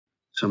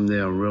Someday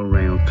a real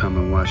rain will come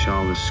and wash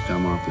all this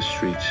scum off the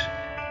streets.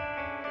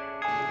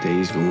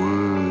 Days go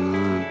on and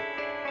on.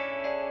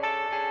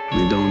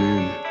 They don't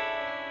end.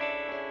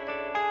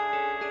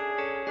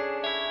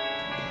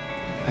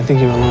 I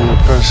think you're a lonely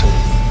person.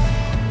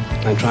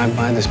 I drive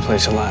by this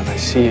place a lot. I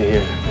see you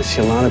here. I see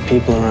a lot of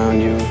people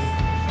around you.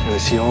 And I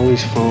see all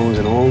these phones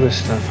and all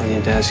this stuff on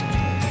your desk.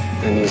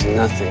 And it means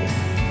nothing.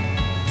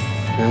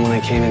 And then when I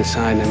came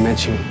inside and I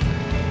met you,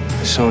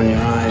 I saw in your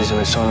eyes and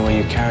I saw the way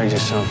you carried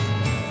yourself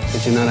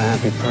that you're not a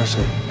happy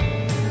person.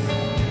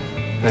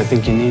 And I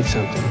think you need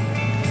something.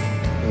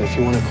 And if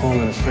you want to call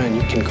it a friend,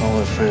 you can call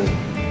it a friend.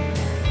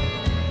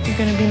 You're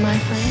gonna be my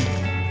friend?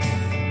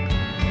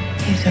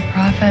 He's a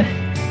prophet.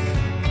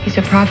 He's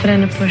a prophet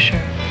and a pusher.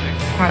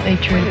 Partly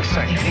truth,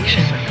 partly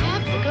fiction.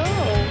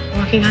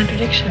 Walking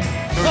contradiction.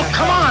 Look,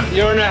 come on!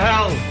 You're in a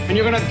hell, and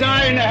you're gonna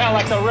die in a hell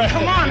like the rest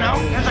of us. Come on now,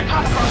 there's a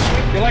cop across the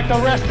street. You're like the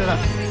rest of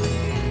us.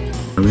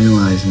 I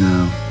realize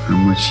now how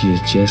much she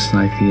is just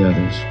like the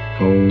others,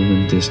 cold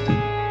and distant.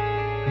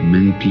 And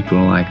many people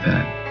are like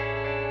that.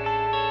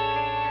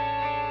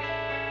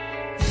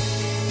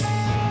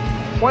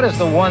 What is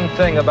the one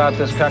thing about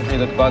this country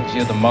that bugs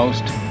you the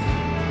most?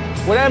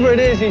 Whatever it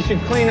is, he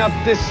should clean up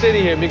this city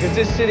here, because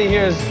this city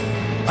here is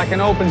like an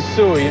open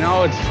sewer, you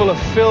know? It's full of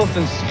filth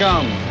and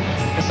scum.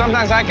 And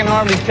sometimes I can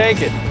hardly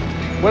take it.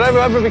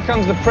 Whatever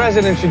becomes the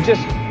president should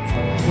just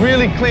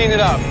really clean it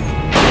up.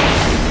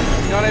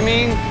 You know what I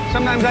mean?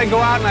 Sometimes I go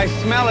out and I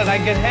smell it, I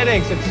get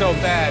headaches, it's so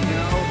bad, you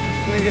know?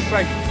 And they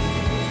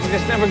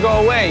just never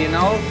go away, you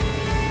know?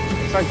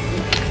 It's like,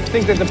 I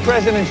think that the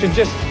president should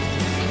just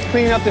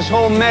clean up this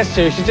whole mess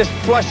here. He should just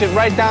flush it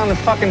right down the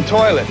fucking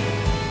toilet.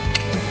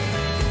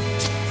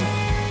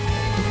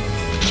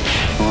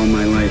 All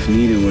my life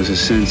needed was a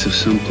sense of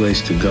some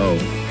place to go.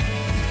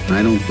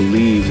 I don't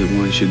believe that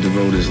one should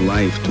devote his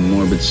life to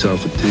morbid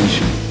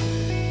self-attention.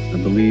 I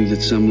believe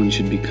that someone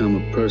should become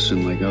a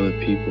person like other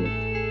people.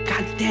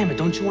 God damn it,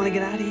 don't you want to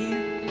get out of here?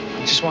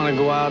 I just want to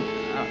go out.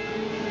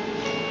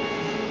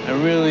 I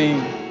really...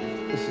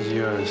 This is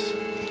yours.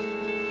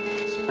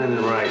 Spend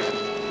it right.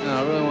 You know,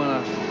 I really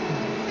want to...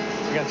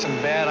 I got some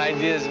bad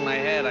ideas in my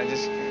head. I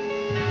just...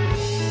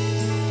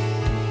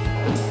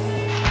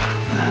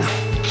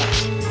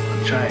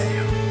 Try it,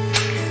 you.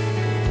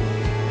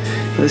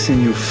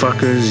 Listen, you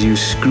fuckers, you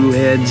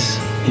screwheads.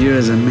 Here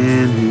is a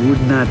man who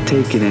would not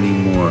take it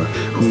anymore.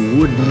 Who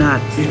would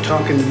not... You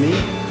talking to me?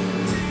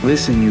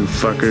 Listen, you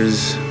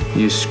fuckers,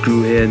 you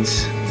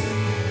screwheads.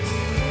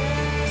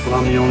 Well,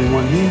 I'm the only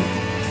one here.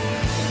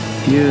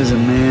 Here is a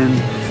man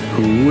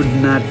who would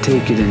not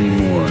take it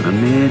anymore. A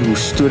man who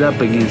stood up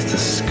against the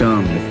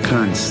scum, the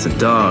cunts, the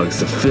dogs,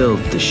 the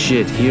filth, the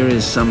shit. Here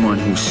is someone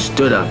who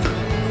stood up.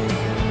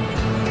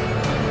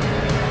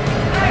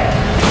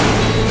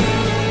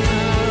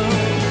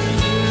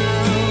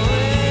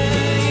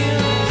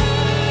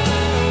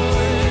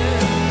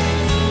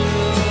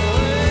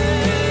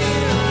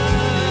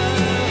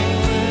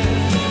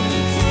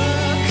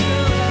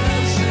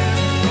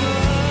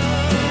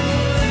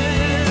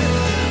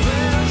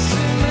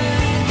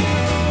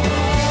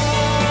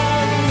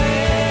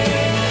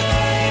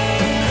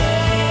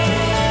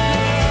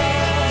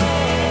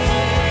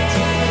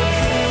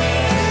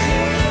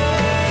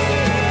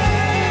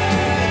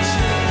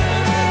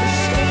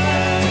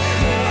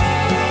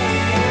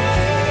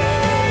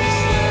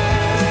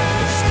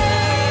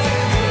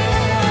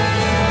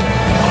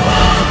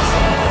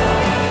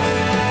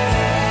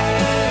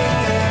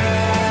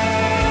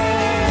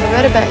 I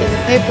read about you in the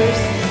papers.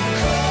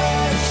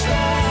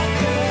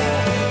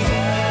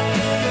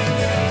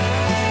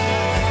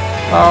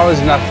 Oh, it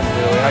was nothing,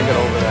 really. I got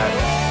over that.